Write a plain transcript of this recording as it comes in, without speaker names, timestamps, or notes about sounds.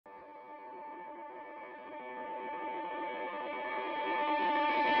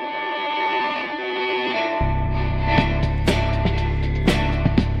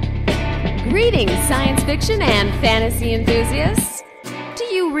Greetings, science fiction and fantasy enthusiasts. Do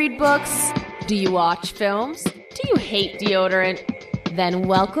you read books? Do you watch films? Do you hate deodorant? Then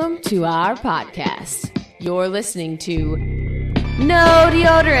welcome to our podcast. You're listening to No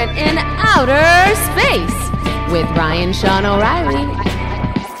Deodorant in Outer Space with Ryan Sean O'Reilly.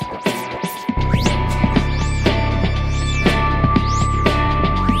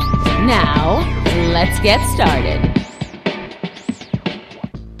 Now, let's get started.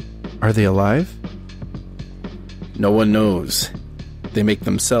 Are they alive? No one knows. They make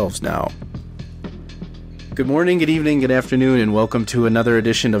themselves now. Good morning, good evening, good afternoon, and welcome to another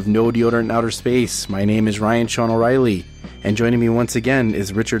edition of No Deodorant in Outer Space. My name is Ryan Sean O'Reilly, and joining me once again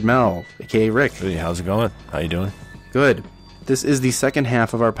is Richard Mell, aka Rick. Hey, how's it going? How you doing? Good. This is the second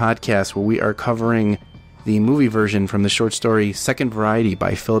half of our podcast where we are covering the movie version from the short story Second Variety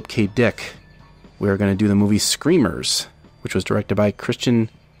by Philip K. Dick. We are going to do the movie Screamers, which was directed by Christian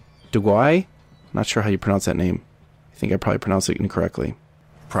Duguay? Not sure how you pronounce that name. I think I probably pronounced it incorrectly.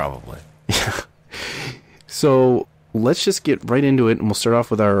 Probably. So let's just get right into it, and we'll start off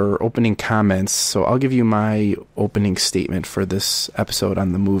with our opening comments. So I'll give you my opening statement for this episode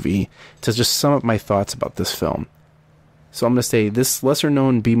on the movie to just sum up my thoughts about this film. So I'm going to say this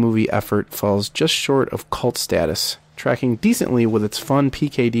lesser-known B-movie effort falls just short of cult status, tracking decently with its fun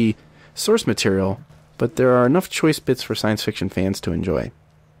PKD source material, but there are enough choice bits for science fiction fans to enjoy.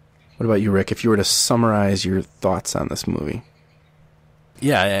 What about you, Rick, if you were to summarize your thoughts on this movie?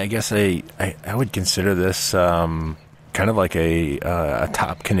 Yeah, I guess I would consider this kind of like a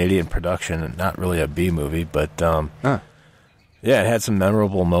top Canadian production, not really a B movie, but yeah, it had some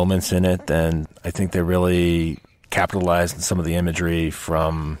memorable moments in it, and I think they really capitalized on some of the imagery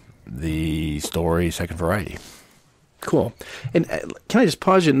from the story Second Variety. Cool. And can I just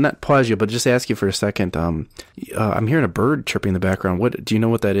pause you, not pause you, but just ask you for a second? I'm hearing a bird chirping in the background. What do you know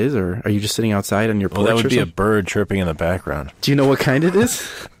what that is, or are you just sitting outside on your porch? Well, that would be something? a bird chirping in the background. Do you know what kind it is?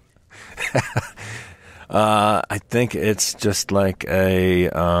 I think it's just like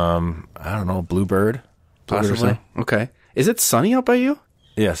a I don't know, bluebird, possibly. Okay. Is it sunny out by you?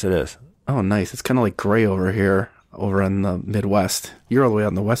 Yes, it is. Oh, nice. It's kind of like gray over here, over on the Midwest. You're all the way out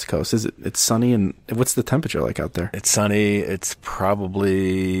on the West Coast. It's sunny, and what's the temperature like out there? It's sunny. It's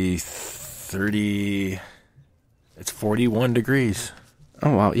probably 41 degrees.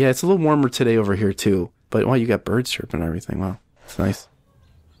 Oh, wow. Yeah, it's a little warmer today over here, too. But, wow, you got birds chirping and everything. Wow. It's nice.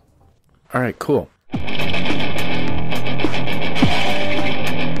 All right, cool.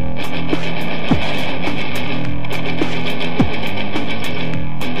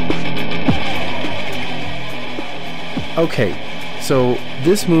 Okay, so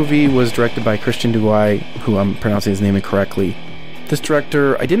this movie was directed by Christian Duguay, who I'm pronouncing his name incorrectly. This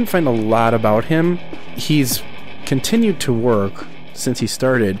director, I didn't find a lot about him. He's continued to work since he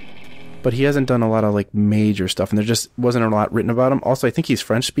started, but he hasn't done a lot of like major stuff, and there just wasn't a lot written about him. Also, I think he's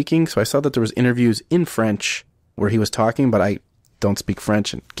French speaking, so I saw that there was interviews in French where he was talking, but I don't speak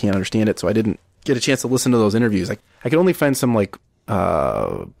French and can't understand it, so I didn't get a chance to listen to those interviews. I could only find some like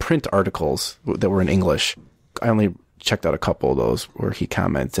print articles that were in English. I only checked out a couple of those where he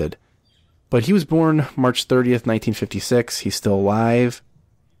commented. But he was born March 30th, 1956. He's still alive.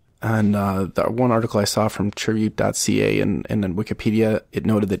 And the one article I saw from tribute.ca and then Wikipedia, it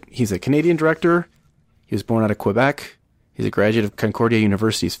noted that he's a Canadian director. He was born out of Quebec. He's a graduate of Concordia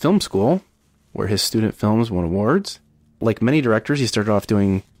University's film school, where his student films won awards. Like many directors, he started off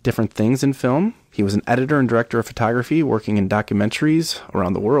doing different things in film. He was an editor and director of photography, working in documentaries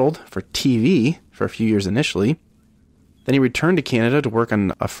around the world for TV for a few years initially. Then he returned to Canada to work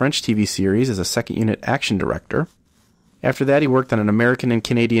on a French TV series as a second-unit action director. After that, he worked on an American and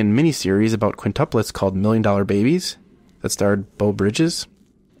Canadian miniseries about quintuplets called $1 Million Babies that starred Beau Bridges.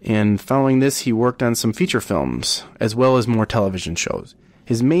 And following this, he worked on some feature films, as well as more television shows.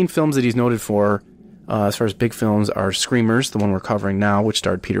 His main films that he's noted for, as far as big films, are Screamers, the one we're covering now, which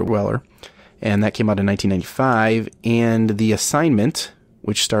starred Peter Weller, and that came out in 1995, and The Assignment,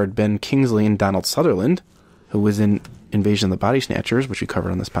 which starred Ben Kingsley and Donald Sutherland, who was in Invasion of the Body Snatchers, which we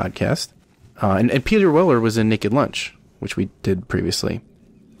covered on this podcast. And Peter Weller was in Naked Lunch, which we did previously.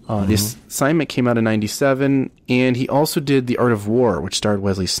 The Assignment came out in 97, and he also did The Art of War, which starred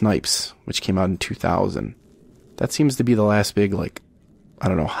Wesley Snipes, which came out in 2000. That seems to be the last big, like, I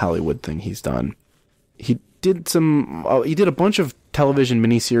don't know, Hollywood thing he's done. He did a bunch of television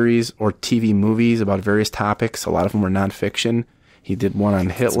miniseries or TV movies about various topics. A lot of them were nonfiction. He did one on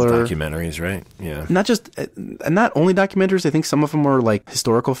Hitler. Some documentaries, right? Yeah. Not only documentaries. I think some of them were like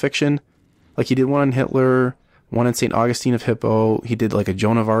historical fiction. Like he did one on Hitler, one on St. Augustine of Hippo. He did like a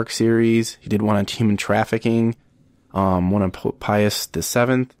Joan of Arc series. He did one on human trafficking, one on Pope Pius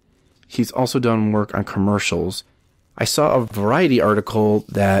VII. He's also done work on commercials. I saw a Variety article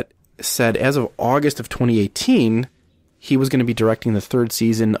that said as of August of 2018, he was going to be directing the third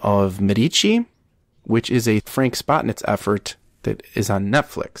season of Medici, which is a Frank Spotnitz effort that is on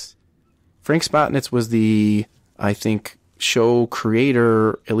Netflix. Frank Spotnitz was the, I think, show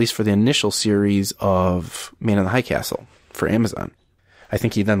creator, at least for the initial series of Man in the High Castle for Amazon. I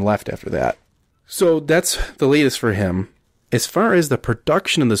think he then left after that. So that's the latest for him. As far as the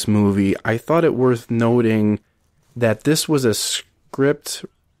production of this movie, I thought it worth noting that this was a script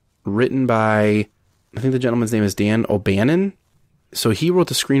written by, I think the gentleman's name is Dan O'Bannon. So he wrote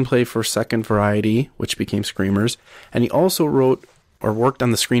the screenplay for Second Variety, which became Screamers. And he also wrote or worked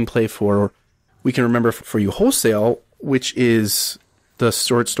on the screenplay for We Can Remember For You Wholesale, which is the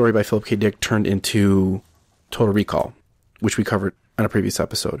short story by Philip K. Dick turned into Total Recall, which we covered on a previous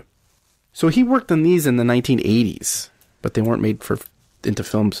episode. So he worked on these in the 1980s, but they weren't made into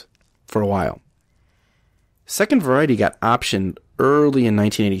films for a while. Second Variety got optioned early in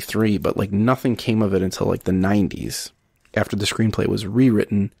 1983, but nothing came of it until the 90s, after the screenplay was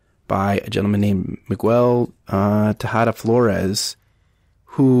rewritten by a gentleman named Miguel Tejada Flores,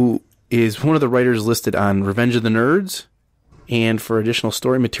 who is one of the writers listed on Revenge of the Nerds and for additional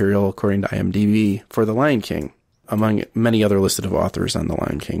story material, according to IMDb, for The Lion King, among many other listed of authors on The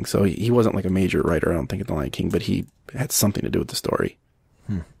Lion King. So he wasn't a major writer, I don't think, in The Lion King, but he had something to do with the story.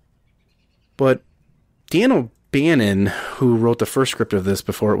 But Dan O'Bannon, who wrote the first script of this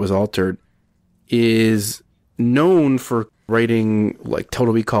before it was altered, is known for writing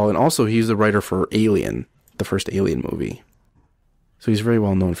Total Recall, and also he's the writer for Alien, the first Alien movie. So he's very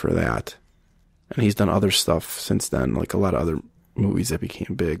well known for that. And he's done other stuff since then, a lot of other movies that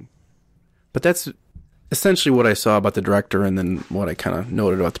became big. But that's essentially what I saw about the director, and then what I kind of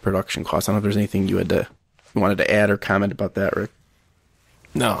noted about the production costs. I don't know if there's anything you wanted to add or comment about that, Rick.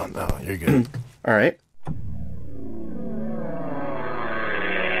 No, you're good. All right.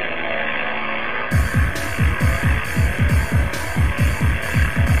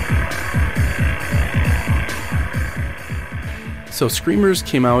 So Screamers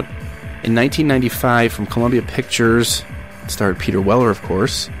came out in 1995 from Columbia Pictures. It starred Peter Weller, of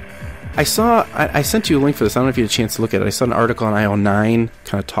course. I sent you a link for this. I don't know if you had a chance to look at it. I saw an article on IO9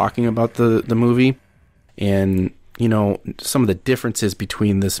 kind of talking about the movie and, some of the differences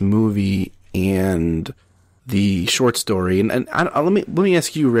between this movie and the short story. And let me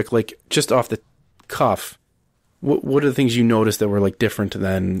ask you, Rick, just off the cuff, what are the things you noticed that were different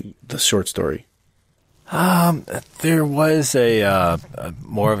than the short story? There was a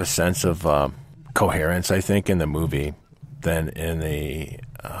more of a sense of coherence, I think, in the movie than in the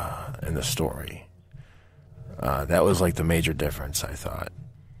story. That was the major difference, I thought.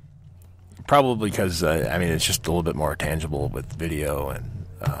 Probably because it's just a little bit more tangible with video and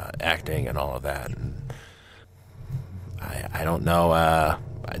acting and all of that. And I don't know.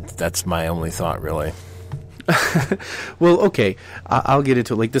 That's my only thought, really. Well, okay, I'll get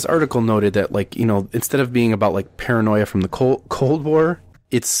into it. This article noted that, instead of being about, paranoia from the Cold War,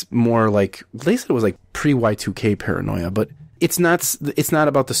 it's more they said it was, pre-Y2K paranoia, but it's not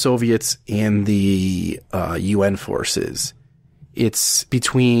about the Soviets and the UN forces. It's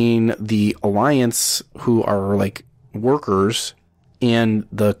between the Alliance, who are, workers, and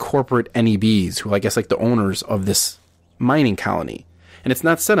the corporate NEBs, who I guess, the owners of this mining colony. And it's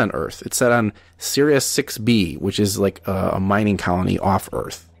not set on Earth. It's set on Sirius 6B, which is a mining colony off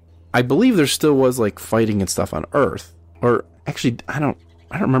Earth. I believe there still was fighting and stuff on Earth. Or actually, I don't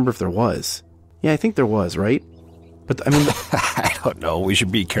remember if there was. Yeah, I think there was, right? But I don't know. We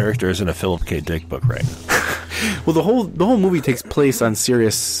should be characters in a Philip K. Dick book right now. Well, the whole movie takes place on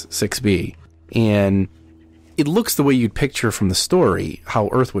Sirius 6B, and it looks the way you'd picture from the story, how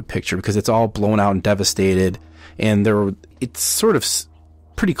Earth would picture, because it's all blown out and devastated, and it's sort of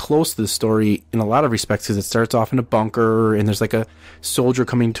pretty close to the story in a lot of respects, because it starts off in a bunker, and there's a soldier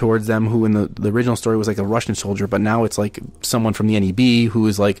coming towards them who in the original story was a Russian soldier, but now it's someone from the NEB who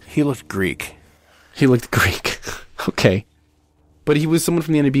is he looked Greek. He looked Greek. Okay. But he was someone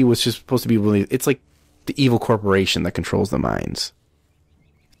from the NEB, was just supposed to be really, it's the evil corporation that controls the mines.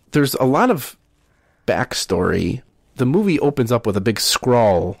 There's a lot of backstory. The movie opens up with a big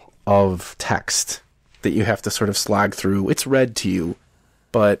scrawl of text that you have to sort of slog through. It's read to you,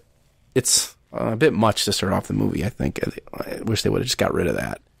 but it's a bit much to start off the movie, I think. I wish they would have just got rid of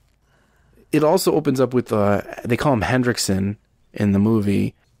that. It also opens up with, they call him Hendrickson in the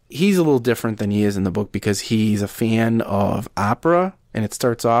movie. He's a little different than he is in the book because he's a fan of opera, and it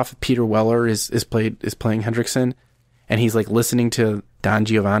starts off, Peter Weller is playing Hendrickson, and he's listening to Don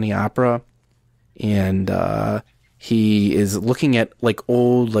Giovanni opera, and he is looking at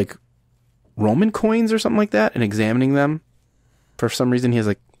old Roman coins or something like that and examining them. For some reason, he has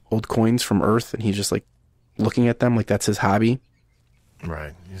like old coins from Earth, and he's just like looking at them like that's his hobby.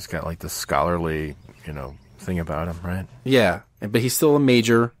 Right. He's got like this scholarly, thing about him, right? Yeah, but he's still a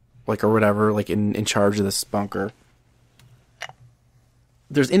major, like, or whatever, like in charge of this bunker.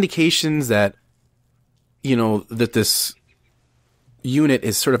 There's indications that, that this unit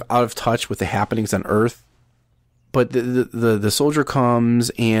is sort of out of touch with the happenings on Earth. But the soldier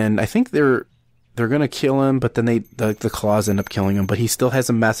comes, and I think they're gonna kill him, but then the claws end up killing him. But he still has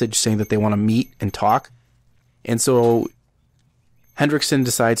a message saying that they want to meet and talk, and so Hendrickson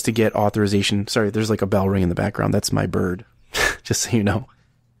decides to get authorization. Sorry, there's like a bell ring in the background. That's my bird, just so you know.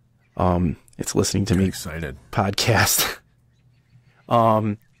 It's listening to me. Excited podcast.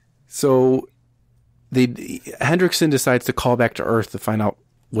 So Hendrickson decides to call back to Earth to find out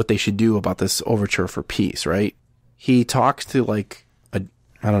what they should do about this overture for peace, right? He talks to like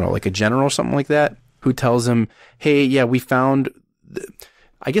a general or something like that, who tells him, hey, yeah, we found,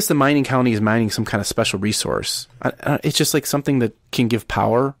 I guess the mining county is mining some kind of special resource. It's just like something that can give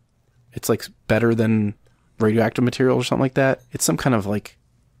power. It's like better than radioactive material or something like that. It's some kind of like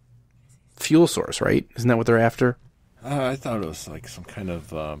fuel source, right? Isn't that what they're after? I thought it was like some kind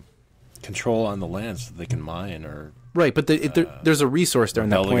of control on the land so they can mine or... Right, but there's a resource there in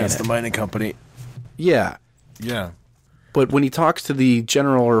that planet. Against the mining company. Yeah. Yeah. But when he talks to the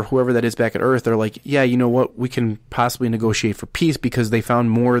general or whoever that is back at Earth, they're like, yeah, you know what? We can possibly negotiate for peace because they found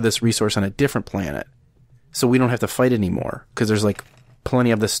more of this resource on a different planet. So we don't have to fight anymore because there's like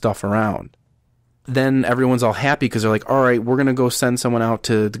plenty of this stuff around. Then everyone's all happy because they're like, all right, we're going to go send someone out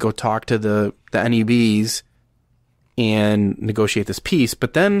to go talk to the NEBs and negotiate this peace.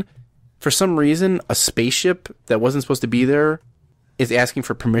 But then for some reason, a spaceship that wasn't supposed to be there is asking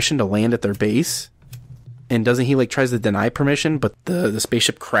for permission to land at their base. And doesn't he tries to deny permission, but the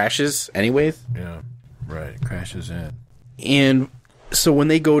spaceship crashes anyways? Yeah, right. It crashes in. And so when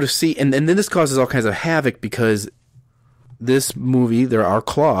they go to see, and then this causes all kinds of havoc because this movie, there are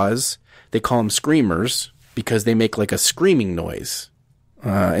claws. They call them screamers because they make like a screaming noise.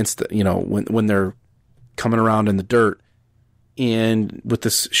 When they're coming around in the dirt. And with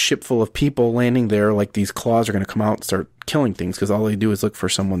this ship full of people landing there, like these claws are going to come out and start killing things because all they do is look for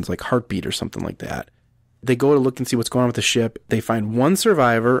someone's like heartbeat or something like that. They go to look and see what's going on with the ship. They find one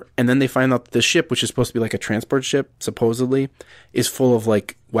survivor, and then they find out that the ship, which is supposed to be like a transport ship, supposedly, is full of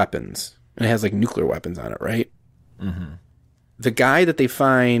like weapons. And it has like nuclear weapons on it, right? Mm-hmm. The guy that they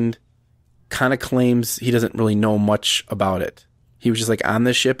find kind of claims he doesn't really know much about it. He was just like on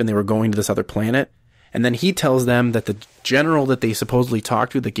this ship, and they were going to this other planet. And then he tells them that the general that they supposedly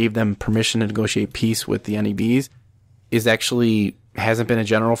talked to that gave them permission to negotiate peace with the NEBs hasn't been a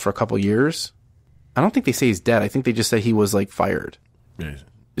general for a couple years. I don't think they say he's dead. I think they just say he was like fired. Yes.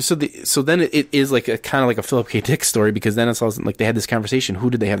 So then it is like a kind of like a Philip K. Dick story because then it's also like they had this conversation. Who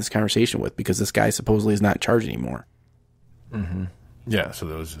did they have this conversation with? Because this guy supposedly is not in charge anymore. Mm-hmm. Yeah. So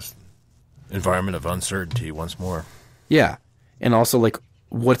there was this environment of uncertainty once more. Yeah. And also like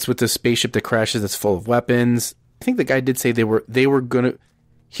what's with this spaceship that crashes that's full of weapons? I think the guy did say they were gonna.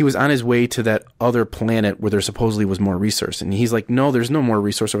 He was on his way to that other planet where there supposedly was more resource. And he's like, no, there's no more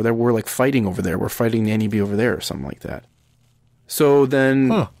resource over there. We're like fighting over there. We're fighting the NEB over there or something like that. So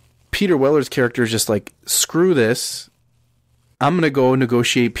then Peter Weller's character is just like, screw this. I'm going to go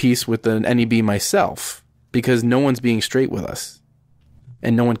negotiate peace with the NEB myself because no one's being straight with us.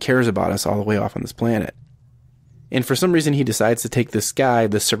 And no one cares about us all the way off on this planet. And for some reason, he decides to take this guy,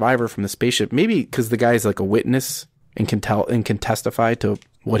 the survivor from the spaceship, maybe because the guy's like a witness and can testify to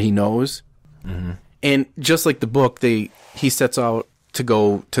what he knows. Mm-hmm. And just like the book, he sets out to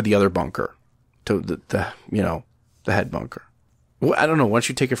go to the other bunker, to the head bunker. Well, I don't know. Why don't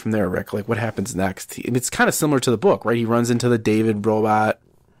you take it from there, Rick? Like, what happens next? It's kind of similar to the book, right? He runs into the David robot.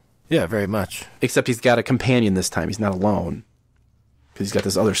 Yeah, very much. Except he's got a companion this time. He's not alone because he's got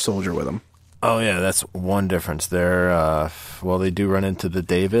this other soldier with him. Oh, yeah, that's one difference there. They do run into the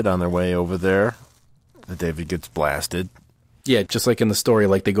David on their way over there. The David gets blasted. Yeah, just like in the story,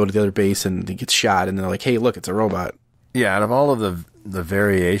 like they go to the other base and he gets shot, and they're like, hey, look, it's a robot. Yeah, out of all of the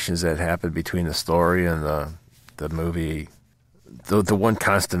variations that happen between the story and the movie, the one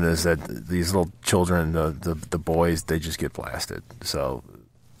constant is that these little children, the boys, they just get blasted. So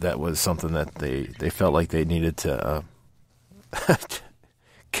that was something that they felt like they needed to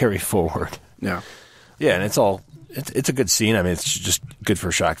carry forward. Yeah. Yeah, and it's a good scene. I mean, it's just good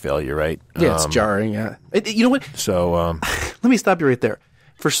for shock value, right? Yeah, it's jarring, yeah. You know what? So, let me stop you right there.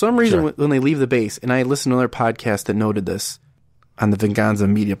 For some reason, sure. when they leave the base, and I listened to another podcast that noted this on the Venganza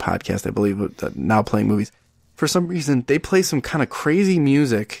Media podcast, I believe, Now Playing Movies. For some reason, they play some kind of crazy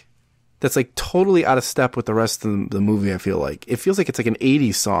music that's like totally out of step with the rest of the movie. I feel like it feels like it's like an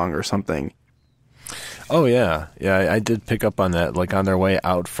 80s song or something. Oh yeah, I did pick up on that. Like on their way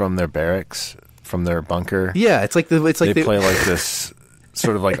out from their barracks, from their bunker. Yeah, it's like they play like this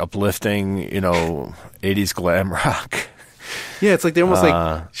sort of like uplifting, 80s glam rock. Yeah, it's like they almost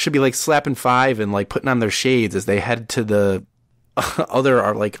like should be like slapping five and like putting on their shades as they head to the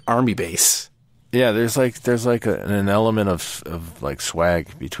other like army base. Yeah, there's an element of like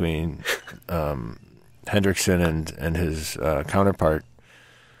swag between Hendrickson and his counterpart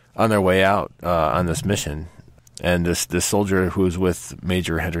on their way out on this mission, and this soldier who's with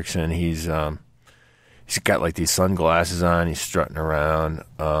Major Hendrickson, he's got like these sunglasses on, he's strutting around,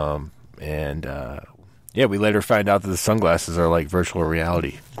 and we later find out that the sunglasses are like virtual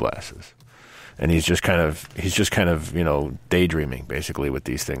reality glasses. And he's just kind of daydreaming basically with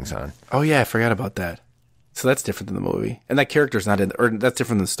these things on. Oh yeah, I forgot about that. So that's different than the movie, and that character's not in, or that's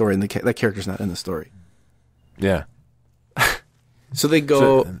different than the story, and that character's not in the story. Yeah. So they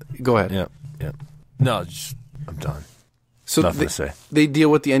go. Go ahead. Yeah. No, I'm done. So nothing to say. They deal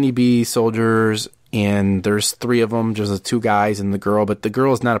with the NEB soldiers, and there's three of them. Just the two guys and the girl, but the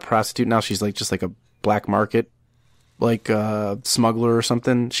girl is not a prostitute now. She's like just like a black market, like smuggler or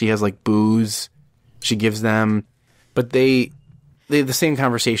something. She has like booze. She gives them, but they the same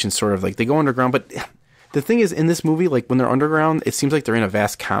conversation, sort of like they go underground. But the thing is, in this movie, like when they're underground, it seems like they're in a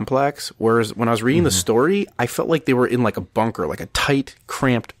vast complex. Whereas when I was reading the story, I felt like they were in like a bunker, like a tight,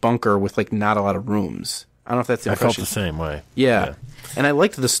 cramped bunker with like not a lot of rooms. I don't know if that's the impression. I felt the same way. Yeah. And I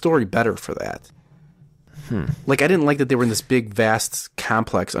liked the story better for that. Like I didn't like that they were in this big, vast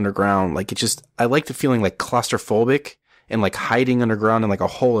complex underground. Like I liked the feeling like claustrophobic and like hiding underground in like a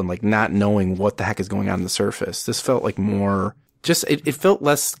hole and like not knowing what the heck is going on the surface. This felt like more just, it felt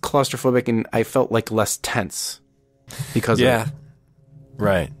less claustrophobic, and I felt like less tense because of it.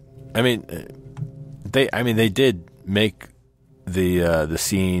 Right. I mean, they did make the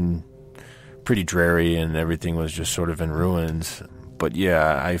scene pretty dreary and everything was just sort of in ruins. But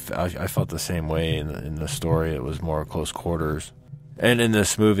yeah, I felt the same way in the story. It was more close quarters. And in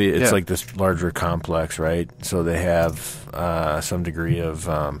this movie, it's like this larger complex, right? So they have some degree of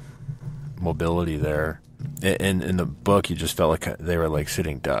mobility there. In the book, you just felt like they were like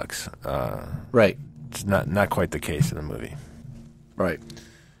sitting ducks. Right. It's not quite the case in the movie. Right.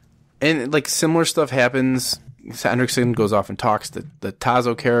 And like similar stuff happens. Hendrickson goes off and talks to the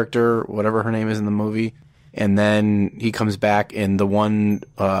Tazo character, whatever her name is in the movie. And then he comes back, and the one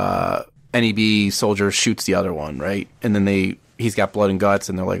NEB soldier shoots the other one, right? And then he's got blood and guts,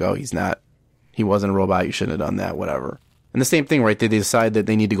 and they're like, oh, he wasn't a robot, you shouldn't have done that, whatever. And the same thing, right? They decide that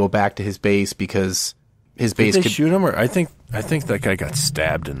they need to go back to his base because his base Did they shoot him? Or I think that guy got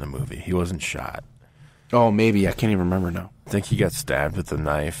stabbed in the movie. He wasn't shot. Oh, maybe. I can't even remember now. I think he got stabbed with a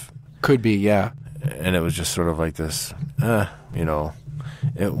knife. Could be, yeah. And it was just sort of like this,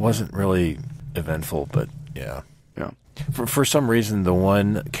 it wasn't really eventful, but yeah. For some reason, the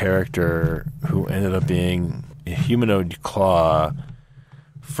one character who ended up being a humanoid claw,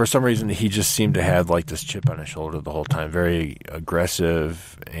 for some reason, he just seemed to have like this chip on his shoulder the whole time, very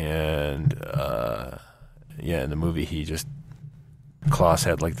aggressive, and in the movie, Klaus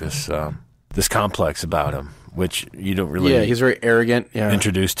had like this complex about him, which you don't really. Yeah, he's very arrogant. Yeah,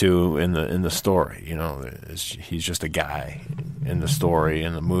 introduced to in the story. He's just a guy in the story.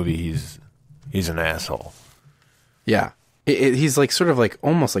 In the movie, he's an asshole. Yeah, he's like sort of like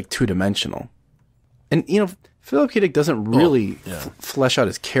almost like two-dimensional, and Philip K. Dick doesn't really flesh out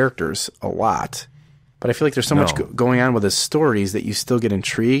his characters a lot, but I feel like there's so much going on with his stories that you still get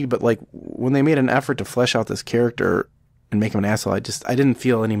intrigued. But like when they made an effort to flesh out this character and make him an asshole, I didn't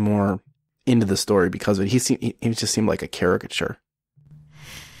feel any more into the story because of it. He just seemed like a caricature.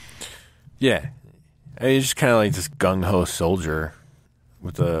 Yeah, he's just kind of like this gung ho soldier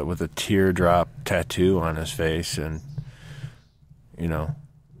with a teardrop tattoo on his face, and you're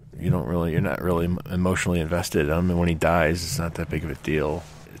not really emotionally invested in him. And when he dies, it's not that big of a deal.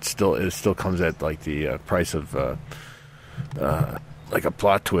 It still comes at like the price of like a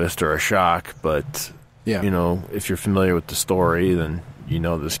plot twist or a shock. But if you're familiar with the story, then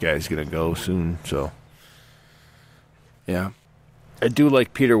this guy's gonna go soon. So yeah, I do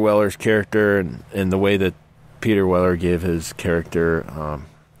like Peter Weller's character and the way that Peter Weller gave his character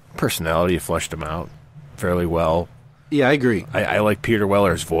personality, fleshed him out fairly well. Yeah, I agree. I like Peter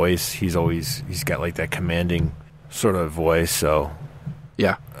Weller's voice. He's got like that commanding sort of voice. So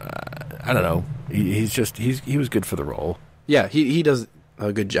yeah, I don't know. He was good for the role. Yeah, he does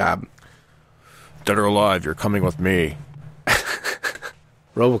a good job. Dead or alive, you're coming with me.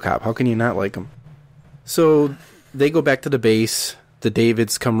 RoboCop, how can you not like him? So they go back to the base. the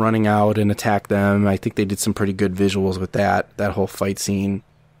Davids come running out and attack them. I think they did some pretty good visuals with that whole fight scene.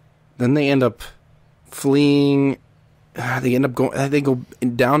 Then they end up fleeing. They end up going. They go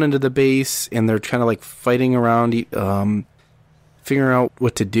down into the base, and they're kind of like fighting around, figuring out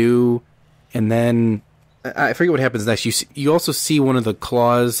what to do. And then I forget what happens next. You also see one of the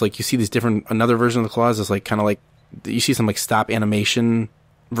claws. Like you see another version of the claws is like kind of like you see some like stop animation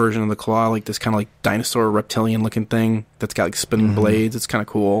version of the claw, like this kind of like dinosaur reptilian looking thing that's got like spinning blades. It's kind of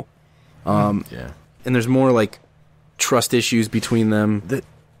cool. Yeah. And there's more like trust issues between them.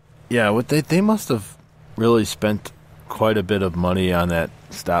 They must have really spent quite a bit of money on that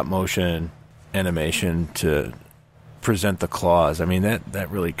stop motion animation to present the claws. I mean, that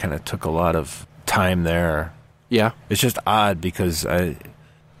really kind of took a lot of time there. Yeah. It's just odd because it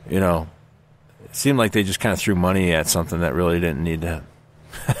seemed like they just kind of threw money at something that really didn't need to.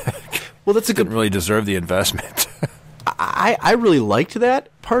 Well, that's didn't really deserve the investment. I really liked that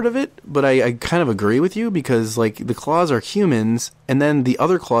part of it, but I kind of agree with you because like the claws are humans, and then the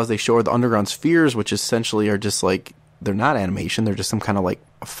other claws they show are the underground spheres, which essentially are just like they're not animation; they're just some kind of like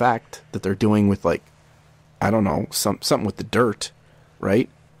effect that they're doing with like I don't know something with the dirt, right?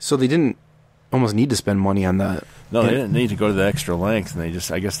 So they didn't almost need to spend money on that. No, they didn't need to go to the extra length, and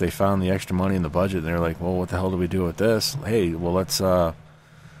I guess they found the extra money in the budget, and they're like, well, what the hell do we do with this? Hey, well, let's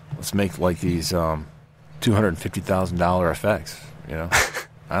make like these $250,000 effects, I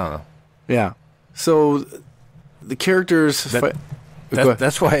don't know. Yeah. So the characters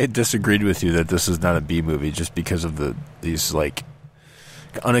that's why I disagreed with you that this is not a B movie, just because of these like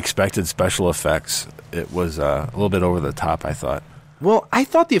unexpected special effects. It was a little bit over the top, I thought. Well, I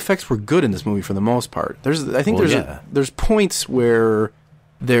thought the effects were good in this movie for the most part. There's points where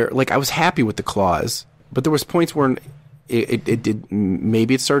I was happy with the claws, but there was points where it did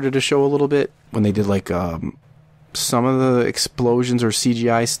maybe it started to show a little bit when they did like some of the explosions or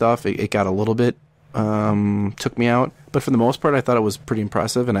CGI stuff. It got a little bit took me out, but for the most part, I thought it was pretty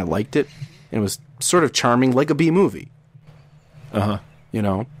impressive and I liked it. And it was sort of charming, like a B movie. I'm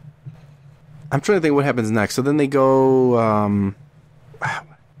trying to think what happens next. So then they go.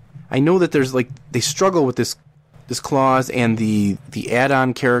 I know that there's like they struggle with this clause, and the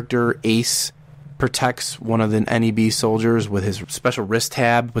add-on character Ace protects one of the NEB soldiers with his special wrist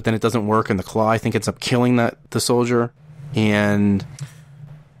tab, but then it doesn't work, and the claw I think ends up killing the soldier. And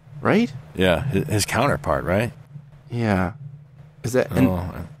right? Yeah, his counterpart, right? Yeah. Is that? And,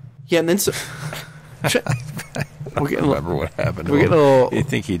 yeah, and then so. I don't remember what happened. I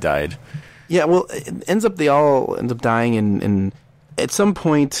think he died. Yeah, well, it ends up they all end up dying, and at some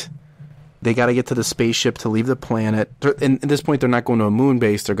point they got to get to the spaceship to leave the planet. And at this point, they're not going to a moon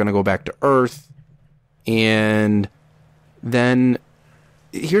base; they're going to go back to Earth. And then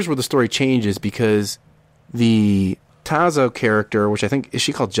here's where the story changes, because the Tazo character, which I think is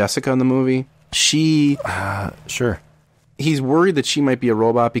she called Jessica in the movie, she sure. He's worried that she might be a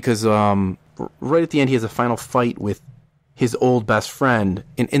robot because right at the end he has a final fight with his old best friend.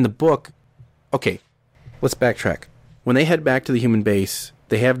 In the book, okay, let's backtrack. When they head back to the human base,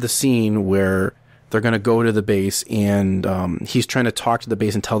 they have the scene where they're going to go to the base, and he's trying to talk to the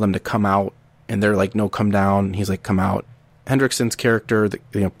base and tell them to come out, and they're like, no, come down. And he's like, come out. Hendrickson's character,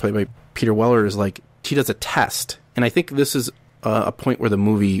 played by Peter Weller, is like, he does a test. And I think this is a point where the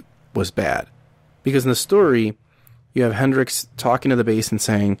movie was bad. Because in the story, you have Hendricks talking to the base and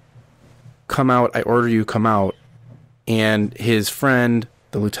saying, come out, I order you, come out. And his friend,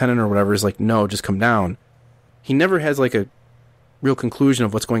 the lieutenant or whatever, is like, no, just come down. He never has like a real conclusion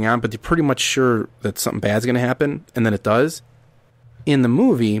of what's going on, but they're pretty much sure that something bad's going to happen, and then it does. In the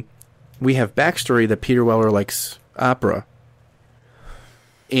movie, we have backstory that Peter Weller likes opera.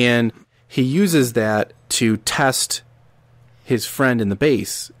 And he uses that to test his friend in the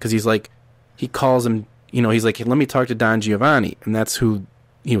base, because he's like, he calls him, he's like, hey, let me talk to Don Giovanni, and that's who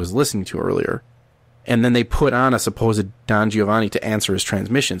he was listening to earlier. And then they put on a supposed Don Giovanni to answer his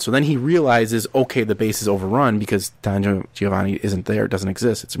transmission. So then he realizes, okay, the base is overrun because Don Giovanni isn't there, doesn't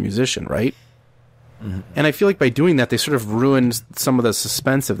exist. It's a musician, right? Mm-hmm. And I feel like by doing that, they sort of ruined some of the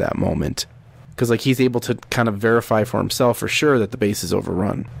suspense of that moment. Because like he's able to kind of verify for himself for sure that the base is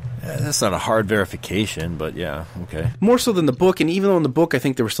overrun. Yeah, that's not a hard verification, but yeah, okay. More so than the book, and even though in the book I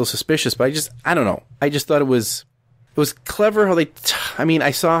think they were still suspicious, but I don't know. I just thought it was clever how they...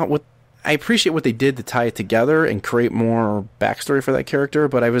 I appreciate what they did to tie it together and create more backstory for that character,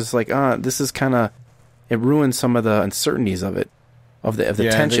 but I was like, this is kind of... It ruins some of the uncertainties of it, of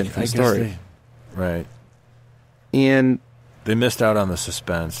the tension from the story. Right. And... They missed out on the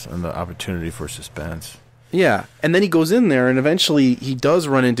suspense and the opportunity for suspense. Yeah, and then he goes in there, and eventually he does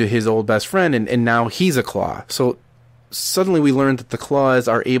run into his old best friend, and now he's a claw. So suddenly we learned that the claws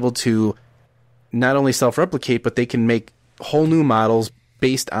are able to not only self-replicate, but they can make whole new models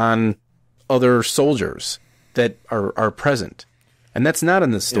based on other soldiers that are present. And that's not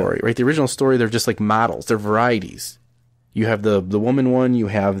in this story, right? The original story, they're just like models. They're varieties. You have the woman one, you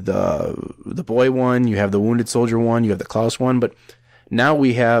have the boy one, you have the wounded soldier one, you have the Klaus one, but now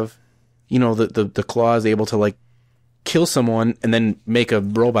we have, the claws able to like kill someone and then make a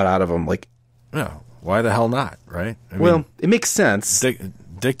robot out of them. Like, yeah, why the hell not, right? I mean, it makes sense.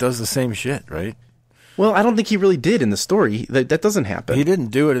 Dick does the same shit, right? Well, I don't think he really did in the story. That doesn't happen. He didn't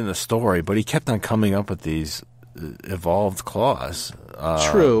do it in the story, but he kept on coming up with these evolved claws.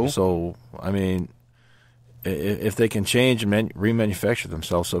 True. So, I mean, if they can change and remanufacture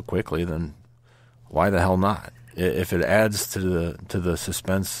themselves so quickly, then why the hell not? If it adds to the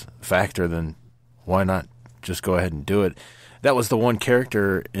suspense factor, then why not just go ahead and do it? That was the one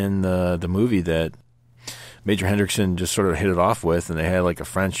character in the movie that Major Hendrickson just sort of hit it off with, and they had like a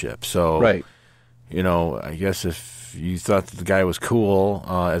friendship. So, right. I guess if you thought that the guy was cool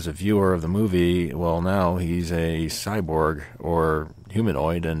as a viewer of the movie, well, now he's a cyborg or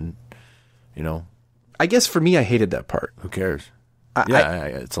humanoid, and I guess for me, I hated that part. Who cares?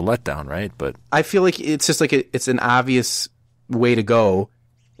 It's a letdown, right? But I feel like it's just like it's an obvious way to go,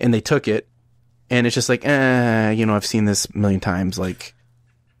 and they took it, and it's just like, I've seen this a million times. Like,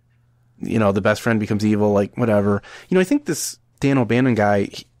 the best friend becomes evil, like whatever. I think this Dan O'Bannon guy,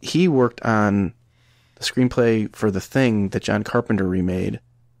 he worked on the screenplay for The Thing that John Carpenter remade,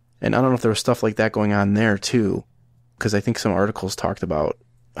 and I don't know if there was stuff like that going on there too, because I think some articles talked about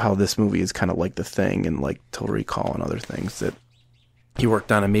how this movie is kind of like The Thing and like Total Recall and other things that he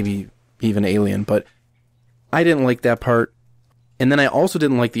worked on, and maybe even Alien, but I didn't like that part. And then I also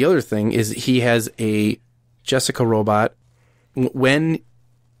didn't like the other thing is he has a Jessica robot. When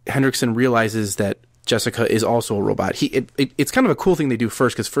Hendrickson realizes that Jessica is also a robot, it's kind of a cool thing they do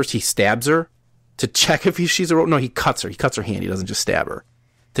first, because first he stabs her to check if she's a robot. No, he cuts her. He cuts her hand. He doesn't just stab her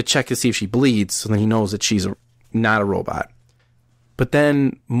to check to see if she bleeds, so then he knows that she's not a robot. But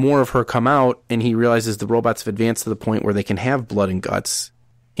then more of her come out, and he realizes the robots have advanced to the point where they can have blood and guts,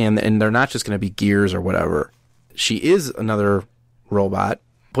 and they're not just going to be gears or whatever. She is another robot,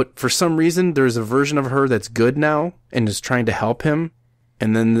 but for some reason there's a version of her that's good now and is trying to help him,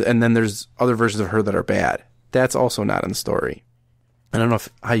 and then there's other versions of her that are bad. That's also not in the story. I don't know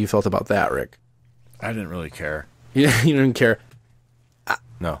how you felt about that, Rick. I didn't really care. You didn't care?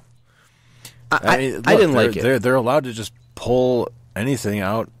 No. I didn't like it. They're allowed to just pull anything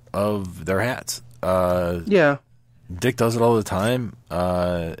out of their hats. Yeah. Dick does it all the time.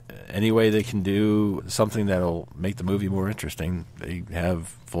 Any way they can do something that'll make the movie more interesting, they have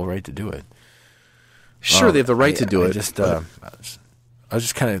full right to do it. Sure, they have the right to do it. I was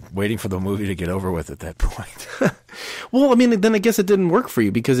just kind of waiting for the movie to get over with at that point. Well, I mean, then I guess it didn't work for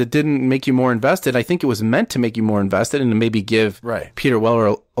you because it didn't make you more invested. I think it was meant to make you more invested and to maybe give Peter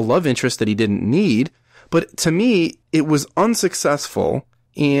Weller a love interest that he didn't need. But to me, it was unsuccessful.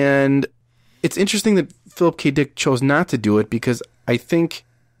 And it's interesting that Philip K. Dick chose not to do it, because I think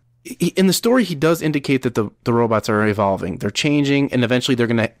in the story he does indicate that the robots are evolving, they're changing, and eventually they're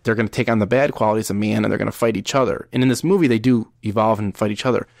gonna take on the bad qualities of man, and they're gonna fight each other. And in this movie, they do evolve and fight each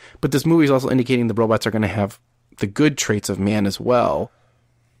other. But this movie is also indicating the robots are gonna have the good traits of man as well,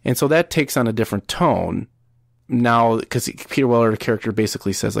 and so that takes on a different tone now, because Peter Weller, the character,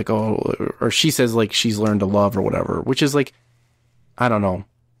 basically says like, oh, or she says like she's learned to love or whatever, which is like, I don't know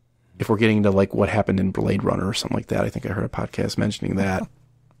if we're getting to like what happened in Blade Runner or something like that. I think I heard a podcast mentioning that.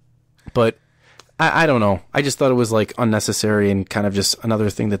 But I don't know. I just thought it was like unnecessary and kind of just another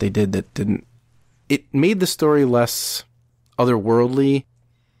thing that they did that didn't. It made the story less otherworldly,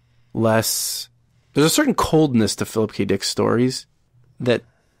 less. There's a certain coldness to Philip K. Dick's stories that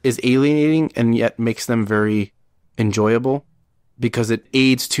is alienating and yet makes them very enjoyable because it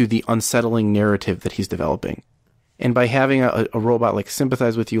aids to the unsettling narrative that he's developing. And by having a robot like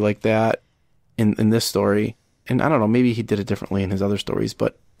sympathize with you like that in this story, and I don't know, maybe he did it differently in his other stories,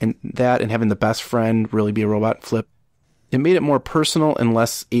 but in that and having the best friend really be a robot flip, it made it more personal and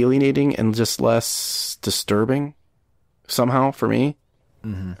less alienating and just less disturbing somehow for me.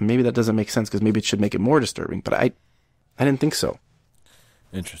 Mm-hmm. And maybe that doesn't make sense because maybe it should make it more disturbing, but I didn't think so.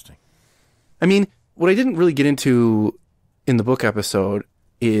 Interesting. I mean, what I didn't really get into in the book episode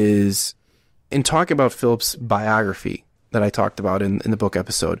is in talking about Philip's biography that I talked about in the book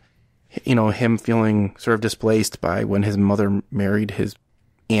episode, you know, him feeling sort of displaced by when his mother married his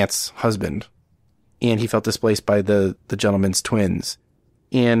aunt's husband, and he felt displaced by the gentleman's twins,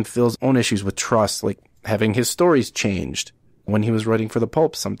 and Phil's own issues with trust, like having his stories changed when he was writing for the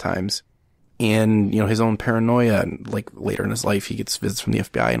pulp sometimes. and, his own paranoia, and like later in his life, he gets visits from the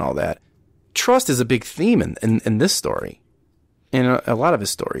FBI and all that. Trust is a big theme in this story, and a lot of his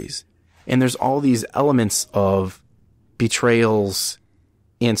stories. And there's all these elements of betrayals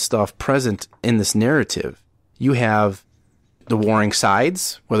and stuff present in this narrative. You have the warring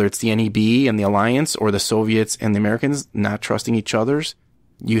sides, whether it's the NEB and the Alliance or the Soviets and the Americans not trusting each other's.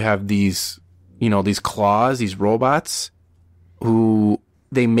 You have these, these claws, these robots who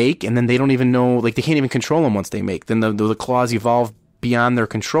they make, and then they don't even know, like, they can't even control them once they make. Then the claws evolve beyond their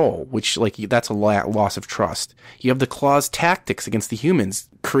control, which, like, that's a loss of trust. You have the claws' tactics against the humans,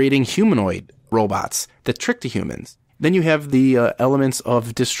 creating humanoid robots that trick the humans. Then you have the elements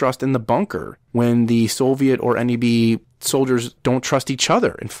of distrust in the bunker when the Soviet or NEB soldiers don't trust each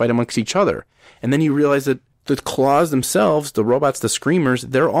other and fight amongst each other. And then you realize that the claws themselves, the robots, the screamers,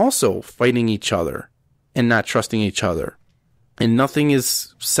 they're also fighting each other and not trusting each other. And nothing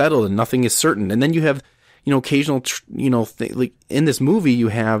is settled and nothing is certain. And then you have, occasional, like in this movie, you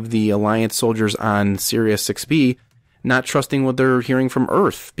have the Alliance soldiers on Sirius 6B not trusting what they're hearing from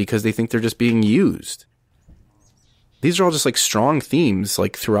Earth because they think they're just being used. These are all just like strong themes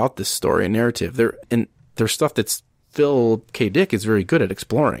like throughout this story and narrative. They're stuff that's Phil K. Dick is very good at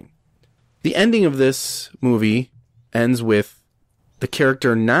exploring. The ending of this movie ends with the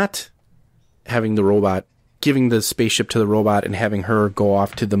character not having the robot, giving the spaceship to the robot and having her go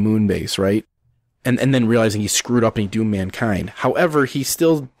off to the moon base, right? And then realizing he screwed up and he doomed mankind. However, he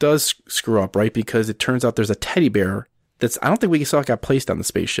still does screw up, right? Because it turns out there's a teddy bear I don't think we saw it got placed on the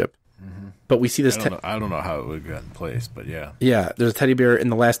spaceship. Mm-hmm. But we see this. I don't know how it would have gotten placed, but yeah. Yeah, there's a teddy bear,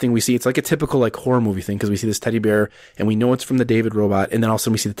 and the last thing we see, it's like a typical like horror movie thing, because we see this teddy bear, and we know it's from the David robot, and then all of a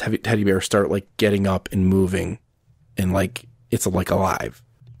sudden we see the teddy bear start like getting up and moving, and like it's like alive.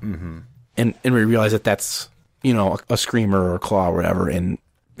 Mm-hmm. And we realize that that's, a screamer or a claw or whatever, and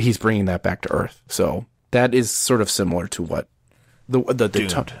he's bringing that back to Earth. So that is sort of similar to what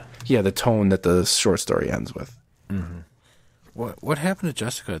the tone that the short story ends with. Mm-hmm. What happened to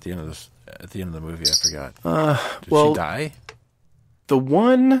Jessica at the end of the movie? I forgot. Did she die?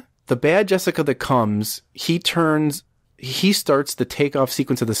 The bad Jessica that comes, he starts the takeoff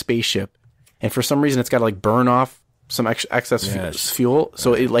sequence of the spaceship, and for some reason it's got to like burn off some excess fuel,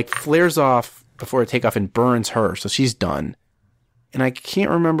 so it like flares off before it take off and burns her, so she's done. And I can't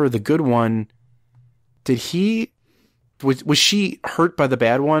remember the good one. Was she hurt by the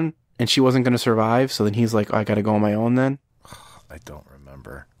bad one and she wasn't going to survive? So then he's like, I got to go on my own then? I don't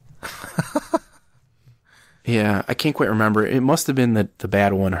remember. Yeah, I can't quite remember. It must have been that the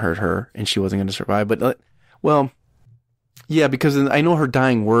bad one hurt her and she wasn't going to survive. But, yeah, because I know her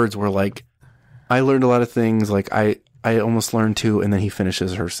dying words were like, I learned a lot of things. Like, I almost learned to, and then he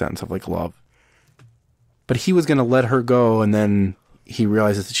finishes her sentence of like love. But he was going to let her go, and then he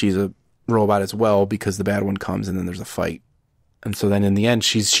realizes that she's a robot as well because the bad one comes, and then there's a fight. And so then in the end,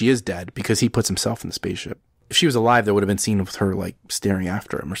 she is dead because he puts himself in the spaceship. If she was alive, there would have been seen with her like staring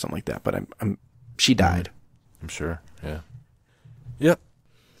after him or something like that. But she died. I'm sure. Yeah. Yep.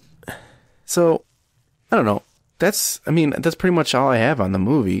 So I don't know. That's pretty much all I have on the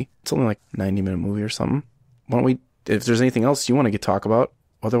movie. It's only like a 90-minute movie or something. Why don't we? If there's anything else you want to talk about,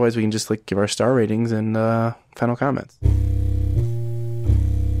 otherwise we can just like give our star ratings and final comments.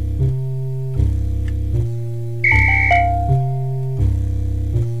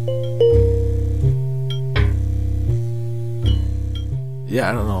 Yeah,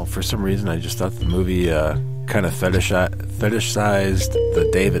 I don't know. For some reason, I just thought the movie kind of fetishized the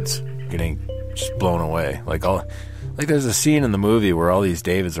Davids getting just blown away. Like there's a scene in the movie where all these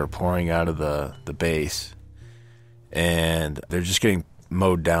Davids are pouring out of the base, and they're just getting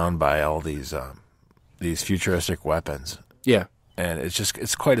mowed down by all these futuristic weapons. Yeah, and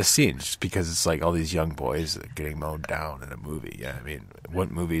it's quite a scene, just because it's like all these young boys getting mowed down in a movie. Yeah, I mean,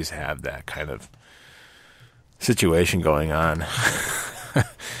 what movies have that kind of situation going on?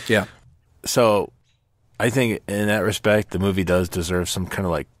 Yeah. So I think in that respect, the movie does deserve some kind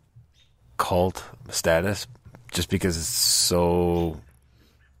of like cult status, just because it's so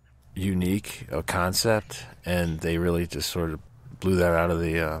unique a concept, and they really just sort of blew that out of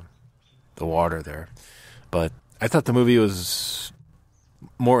the water there. But I thought the movie was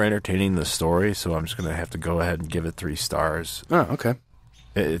more entertaining than the story, so I'm just going to have to go ahead and give it 3 stars. Oh, okay.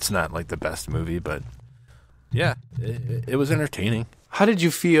 It's not like the best movie, but yeah, it was entertaining. How did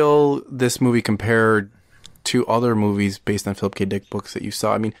you feel this movie compared to other movies based on Philip K. Dick books that you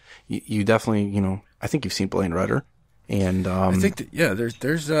saw? I mean, you definitely, I think you've seen Blade Runner, and I think that, yeah, there's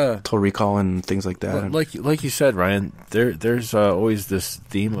Total Recall and things like that. Like you said, Ryan, there's always this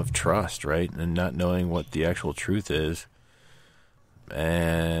theme of trust, right, and not knowing what the actual truth is,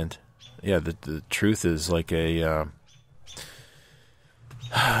 and the truth is like a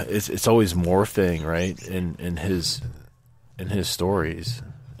it's always morphing, right, in his stories,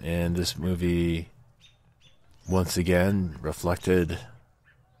 and this movie once again reflected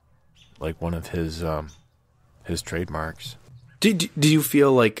like one of his trademarks. Do you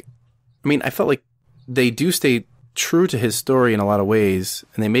feel like, I mean, I felt like they do stay true to his story in a lot of ways,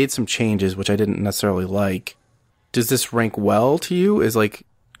 and they made some changes which I didn't necessarily like. Does this rank well to you? Is like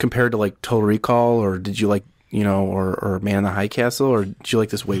compared to like Total Recall, or did you like, you know, or Man in the High Castle, or did you like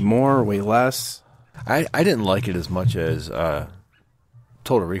this way more or way less? I didn't like it as much as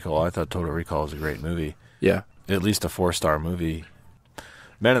Total Recall. I thought Total Recall was a great movie. Yeah. At least a 4-star movie.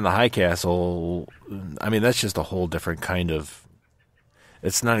 Man in the High Castle, I mean, that's just a whole different kind of...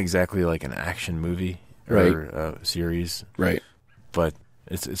 It's not exactly like an action movie or series. Right. But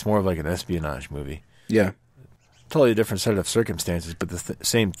it's more of like an espionage movie. Yeah. Totally different set of circumstances, but the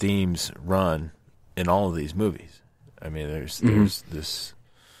same themes run in all of these movies. I mean, there's this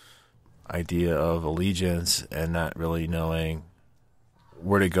idea of allegiance and not really knowing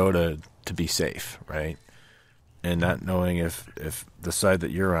where to go to be safe, right? And not knowing if the side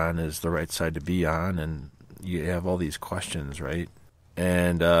that you're on is the right side to be on, and you have all these questions, right?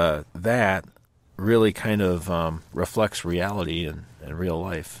 And that really kind of reflects reality and real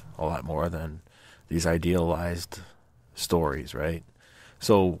life a lot more than these idealized stories, right?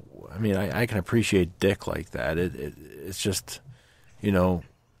 So, I mean, I can appreciate Dick like that. It's just, you know,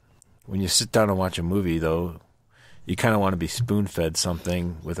 when you sit down and watch a movie, though, you kind of want to be spoon-fed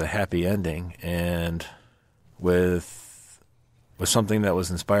something with a happy ending, and with something that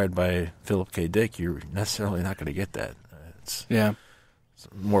was inspired by Philip K. Dick, you're necessarily not going to get that. It's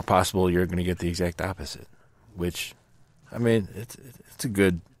more possible you're going to get the exact opposite, which, I mean, it's a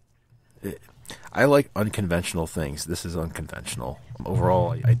good... I like unconventional things. This is unconventional.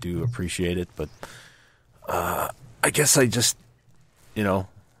 Overall, I do appreciate it, but I guess I just, you know,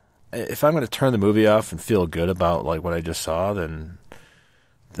 if I'm going to turn the movie off and feel good about like what I just saw, then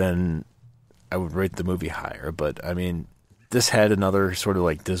I would rate the movie higher. But I mean, this had another sort of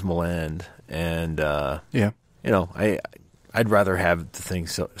like dismal end, and you know, I'd rather have the thing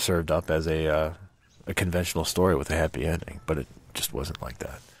served up as a conventional story with a happy ending, but it just wasn't like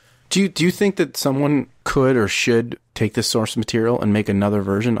that. Do you think that someone could or should take this source material and make another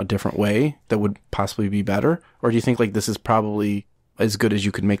version a different way that would possibly be better? Or do you think like this is probably as good as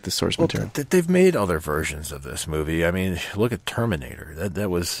you could make the source material? They've made other versions of this movie. I mean, look at Terminator.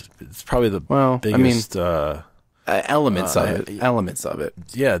 It's probably the biggest... elements of it.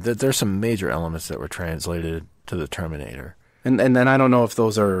 Yeah, there's some major elements that were translated to the Terminator. And then I don't know if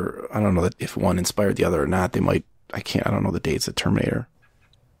those are... I don't know if one inspired the other or not. They might... I don't know the dates of Terminator.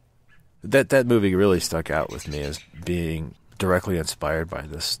 That movie really stuck out with me as being directly inspired by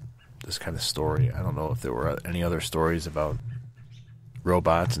this kind of story. I don't know if there were any other stories about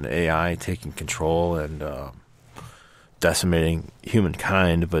robots and AI taking control and decimating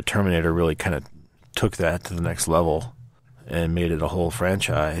humankind, but Terminator really kind of took that to the next level and made it a whole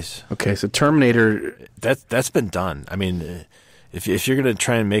franchise. Okay, so Terminator... That's been done. I mean, if you're going to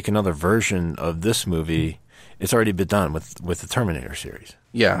try and make another version of this movie, it's already been done with the Terminator series.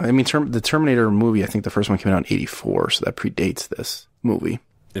 Yeah, I mean, the Terminator movie, I think the first one came out in 1984, so that predates this movie.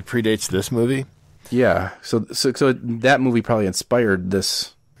 It predates this movie? Yeah, so that movie probably inspired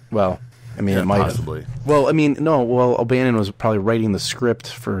this. Well, I mean, it might possibly. Well, I mean, no. Well, O'Bannon was probably writing the script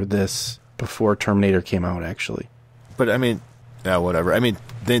for this before Terminator came out, actually. But I mean, yeah, whatever. I mean,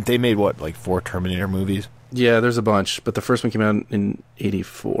 they made what, like 4 Terminator movies? Yeah, there's a bunch, but the first one came out in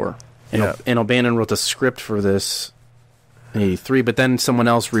 1984, and O'Bannon wrote the script for this in 1983. But then someone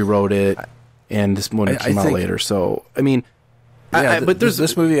else rewrote it, and this one came out later. So, I mean. Yeah, but there's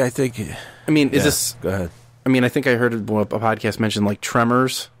this movie, I think... I mean, is this... Go ahead. I mean, I think I heard a podcast mention, like,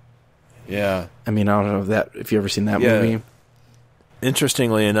 Tremors. Yeah. I mean, I don't know if you ever seen that movie.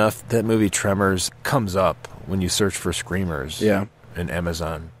 Interestingly enough, that movie Tremors comes up when you search for Screamers in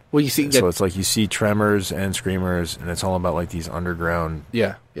Amazon. Well, you see... So it's like you see Tremors and Screamers, and it's all about, like, these underground...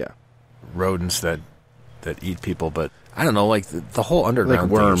 rodents that eat people, but... I don't know, like, the whole underground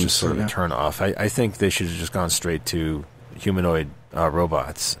like worms, thing is just sort of a turn off. I think they should have just gone straight to... humanoid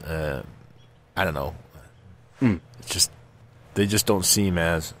robots. I don't know. It's just they just don't seem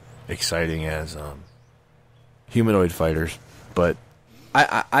as exciting as humanoid fighters. But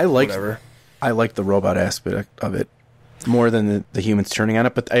I like the robot aspect of it more than the humans turning on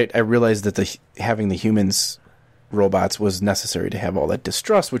it. But I realized that having the humans robots was necessary to have all that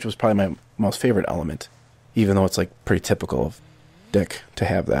distrust, which was probably my most favorite element. Even though it's like pretty typical of Dick to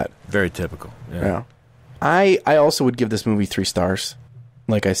have that. Very typical. Yeah. I also would give this movie 3 stars.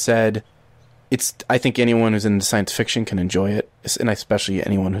 like I said, I think anyone who's into science fiction can enjoy it, and especially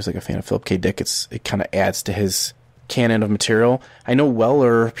anyone who's like a fan of Philip K. Dick. It kind of adds to his canon of material. I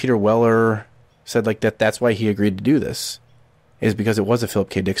know Peter Weller said like that's why he agreed to do this, is because it was a Philip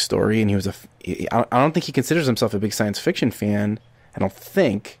K. Dick story, and he was I don't think he considers himself a big science fiction fan. I don't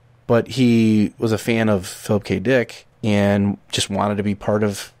think, but he was a fan of Philip K. Dick and just wanted to be part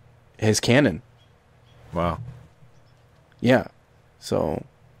of his canon. Wow. Yeah. So,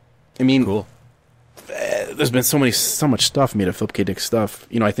 I mean, cool. There's been so much stuff made of Philip K. Dick stuff.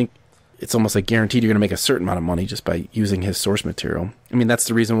 You know, I think it's almost like guaranteed you're going to make a certain amount of money just by using his source material. I mean, that's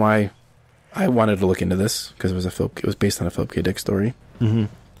the reason why I wanted to look into this, because it was based on a Philip K. Dick story. Mm-hmm.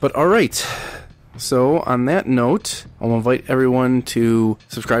 But all right. So on that note, I'll invite everyone to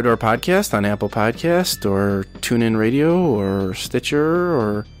subscribe to our podcast on Apple Podcast or TuneIn Radio or Stitcher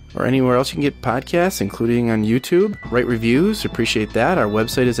or anywhere else you can get podcasts, including on YouTube. Write reviews. Appreciate that. Our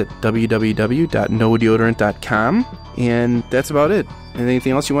website is at www.nodeodorant.com. And that's about it.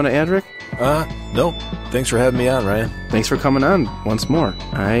 Anything else you want to add, Rick? Nope. Thanks for having me on, Ryan. Thanks for coming on once more.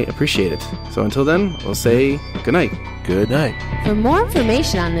 I appreciate it. So until then, we'll say good night. Good night. For more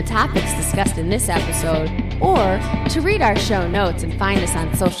information on the topics discussed in this episode, or to read our show notes and find us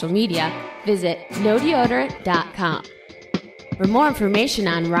on social media, visit nodeodorant.com. For more information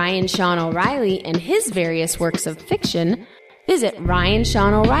on Ryan Sean O'Reilly and his various works of fiction, visit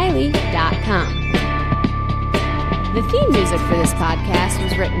ryanseanoreilly.com. The theme music for this podcast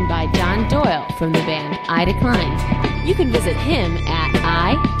was written by John Doyle from the band I Decline. You can visit him at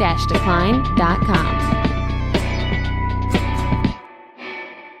i-decline.com.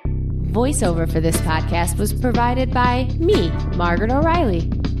 Voiceover for this podcast was provided by me, Margaret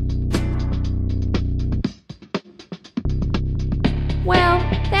O'Reilly. Well,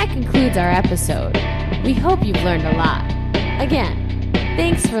 that concludes our episode. We hope you've learned a lot. Again,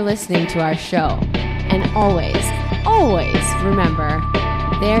 thanks for listening to our show. And always remember,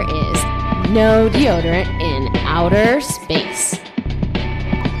 there is no deodorant in outer space.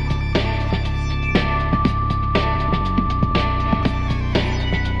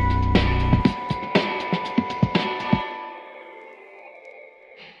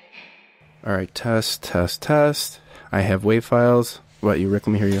 All right, test. I have WAV files. What, you, Rick?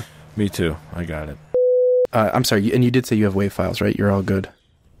 Let me hear you. Me too. I got it. I'm sorry, and you did say you have WAV files, right? You're all good.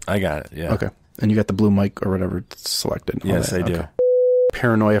 I got it, yeah. Okay. And you got the blue mic or whatever selected. Yes, I do. Okay.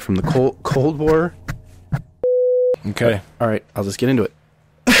 Paranoia from the Cold War. Okay. All right, I'll just get into it.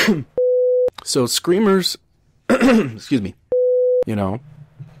 So, Screamers, excuse me, you know.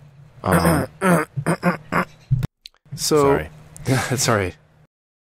 Sorry. Sorry.